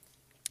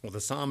 Well,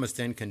 the psalmist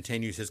then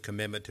continues his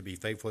commitment to be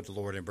faithful to the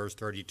Lord in verse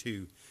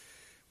 32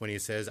 when he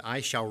says,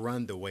 I shall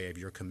run the way of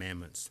your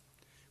commandments,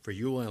 for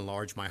you will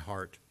enlarge my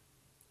heart.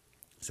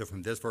 So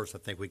from this verse, I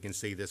think we can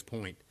see this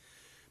point.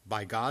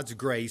 By God's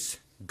grace,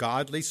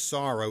 godly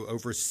sorrow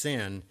over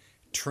sin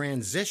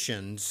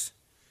transitions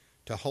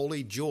to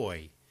holy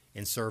joy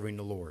in serving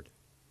the Lord.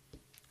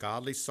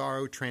 Godly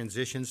sorrow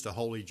transitions to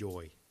holy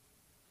joy.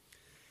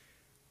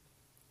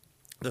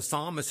 The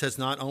psalmist has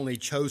not only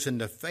chosen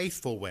the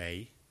faithful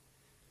way,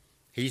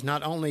 he's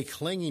not only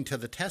clinging to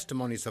the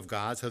testimonies of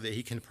God so that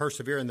he can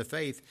persevere in the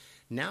faith,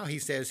 now he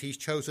says he's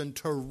chosen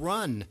to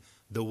run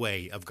the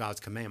way of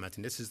God's commandments.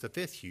 And this is the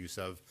fifth use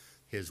of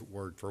his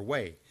word for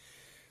way.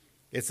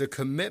 It's a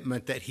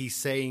commitment that he's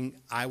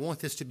saying, I want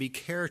this to be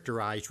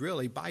characterized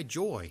really by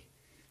joy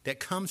that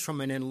comes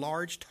from an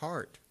enlarged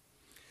heart.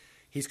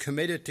 He's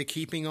committed to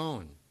keeping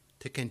on,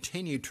 to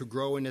continue to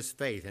grow in his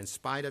faith in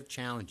spite of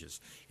challenges.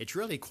 It's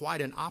really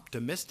quite an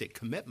optimistic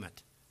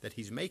commitment that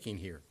he's making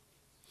here,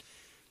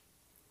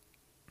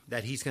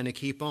 that he's going to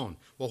keep on.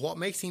 Well, what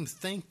makes him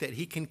think that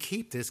he can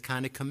keep this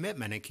kind of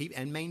commitment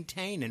and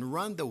maintain and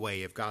run the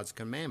way of God's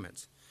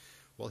commandments?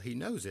 Well, he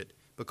knows it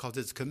because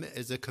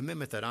it's a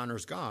commitment that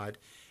honors God,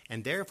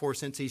 and therefore,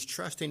 since he's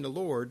trusting the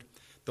Lord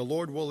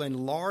will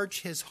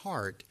enlarge his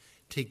heart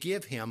to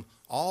give him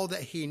all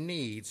that he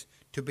needs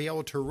to be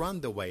able to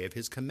run the way of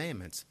his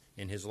commandments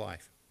in his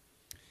life.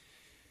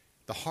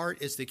 The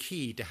heart is the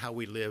key to how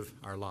we live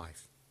our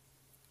life.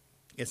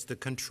 It's the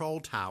control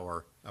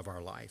tower of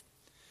our life.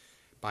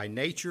 By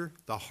nature,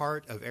 the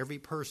heart of every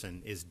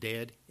person is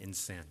dead in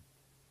sin.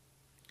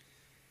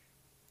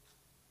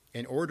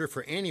 In order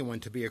for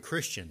anyone to be a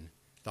Christian,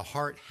 the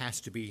heart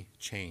has to be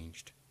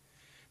changed.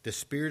 The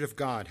Spirit of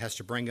God has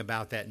to bring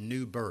about that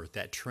new birth,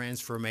 that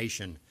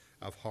transformation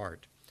of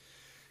heart,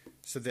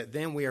 so that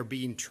then we are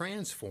being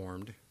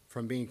transformed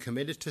from being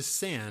committed to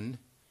sin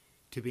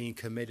to being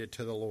committed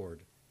to the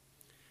Lord.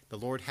 The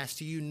Lord has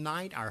to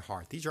unite our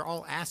heart. These are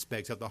all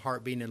aspects of the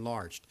heart being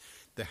enlarged.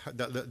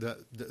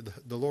 The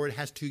Lord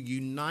has to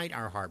unite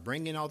our heart,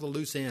 bring in all the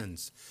loose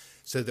ends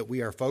so that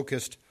we are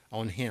focused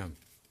on Him.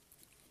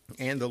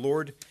 And the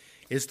Lord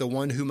is the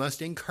one who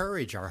must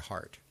encourage our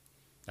heart.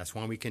 That's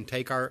when we can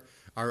take our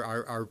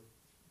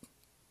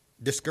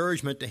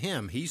discouragement to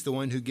Him. He's the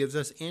one who gives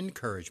us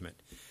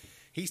encouragement.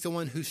 He's the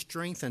one who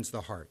strengthens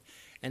the heart.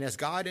 And as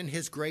God in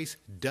His grace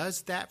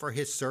does that for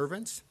His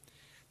servants,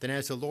 then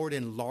as the Lord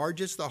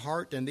enlarges the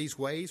heart in these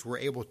ways, we're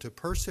able to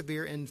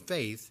persevere in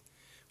faith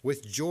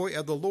with joy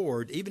of the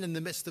Lord, even in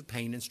the midst of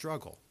pain and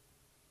struggle.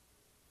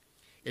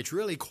 It's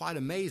really quite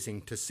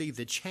amazing to see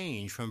the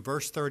change from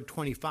verse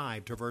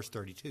 25 to verse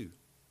 32.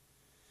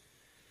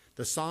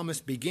 The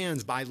psalmist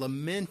begins by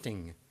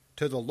lamenting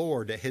to the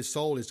Lord that his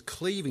soul is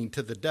cleaving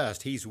to the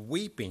dust. He's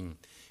weeping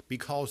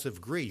because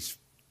of grief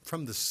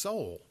from the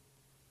soul.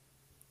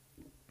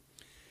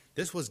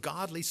 This was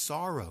godly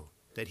sorrow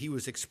that he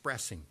was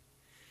expressing.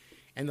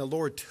 And the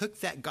Lord took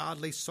that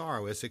godly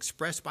sorrow as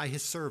expressed by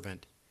His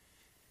servant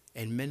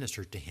and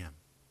ministered to him,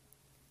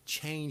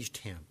 changed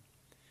him,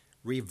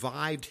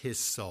 revived his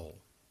soul,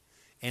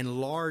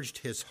 enlarged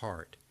his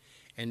heart,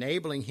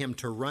 enabling him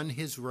to run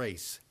his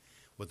race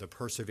with a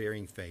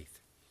persevering faith.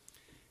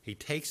 He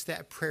takes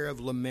that prayer of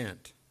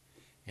lament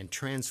and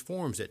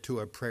transforms it to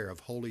a prayer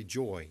of holy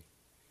joy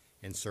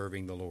in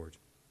serving the Lord.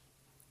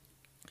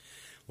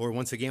 Lord,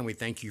 once again, we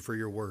thank You for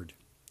Your word.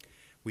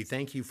 We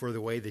thank You for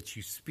the way that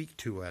You speak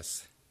to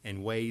us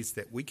in ways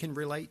that we can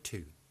relate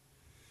to.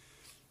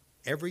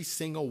 Every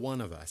single one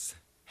of us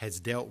has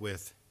dealt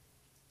with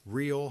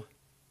real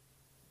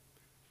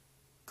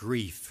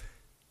grief,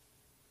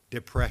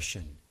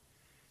 depression,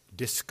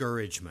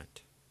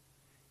 discouragement.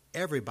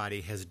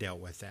 Everybody has dealt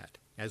with that.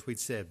 As we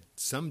said,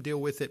 some deal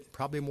with it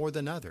probably more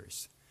than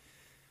others.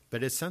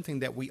 But it's something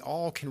that we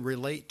all can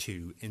relate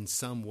to in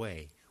some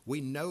way.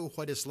 We know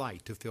what it's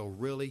like to feel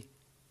really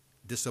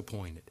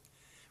disappointed,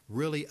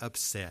 really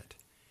upset,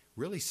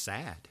 really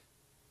sad.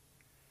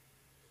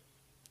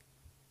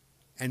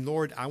 And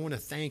Lord, I want to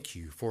thank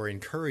You for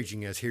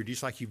encouraging us here,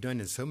 just like You've done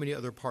in so many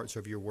other parts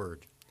of Your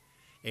word,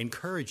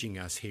 encouraging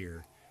us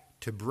here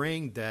to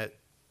bring that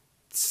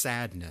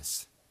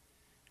sadness,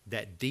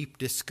 that deep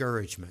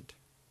discouragement,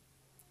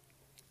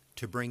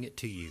 to bring it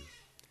to You.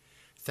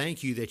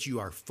 Thank You that You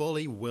are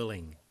fully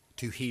willing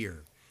to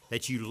hear,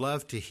 that You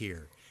love to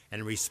hear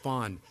and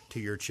respond to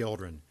Your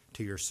children,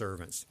 to Your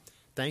servants.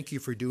 Thank You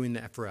for doing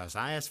that for us.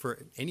 I ask for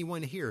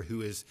anyone here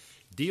who is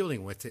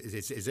dealing with it,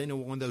 is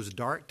in one of those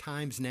dark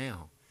times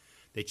now,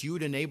 that You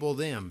would enable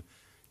them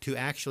to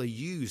actually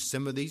use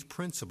some of these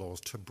principles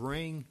to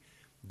bring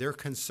their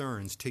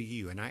concerns to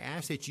You. And I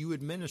ask that You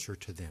would minister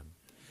to them.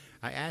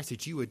 I ask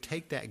that You would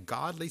take that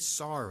godly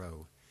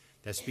sorrow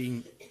that's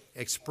being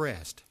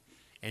expressed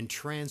and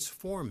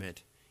transform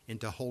it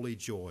into holy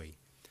joy.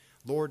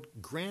 Lord,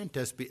 grant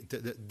us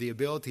the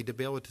ability to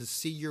be able to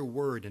see Your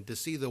word and to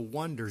see the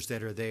wonders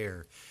that are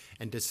there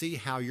and to see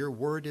how Your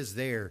word is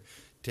there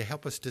to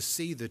help us to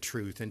see the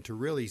truth and to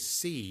really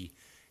see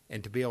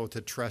and to be able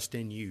to trust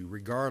in You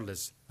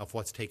regardless of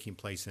what's taking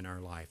place in our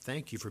life.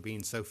 Thank You for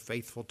being so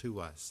faithful to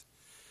us.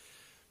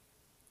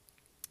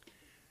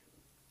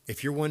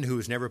 If you're one who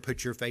has never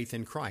put your faith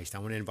in Christ, I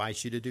want to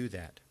invite you to do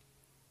that,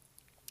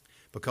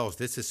 because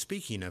this is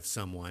speaking of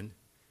someone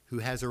who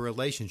has a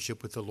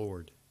relationship with the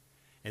Lord.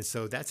 And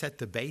so that's at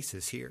the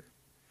basis here.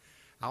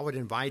 I would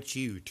invite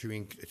you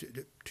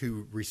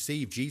to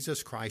receive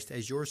Jesus Christ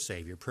as your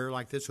Savior. Prayer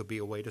like this would be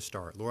a way to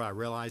start. Lord, I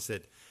realize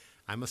that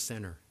I'm a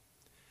sinner.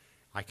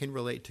 I can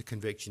relate to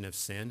conviction of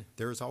sin.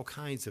 There's all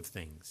kinds of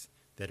things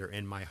that are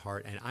in my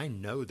heart, and I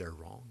know they're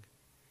wrong.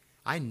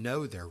 I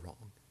know they're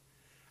wrong.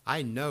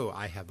 I know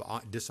I have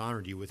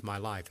dishonored You with my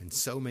life in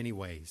so many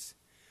ways.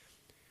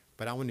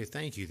 But I want to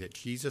thank You that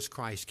Jesus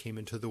Christ came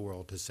into the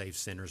world to save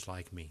sinners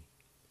like me.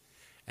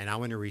 And I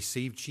want to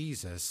receive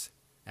Jesus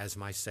as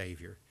my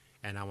Savior.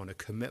 And I want to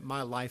commit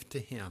my life to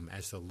Him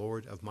as the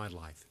Lord of my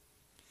life.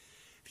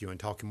 If you want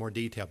to talk in more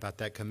detail about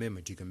that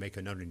commitment, you can make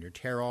a note in your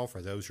tear-off,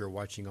 or those who are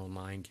watching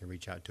online can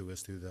reach out to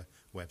us through the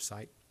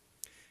website.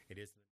 It is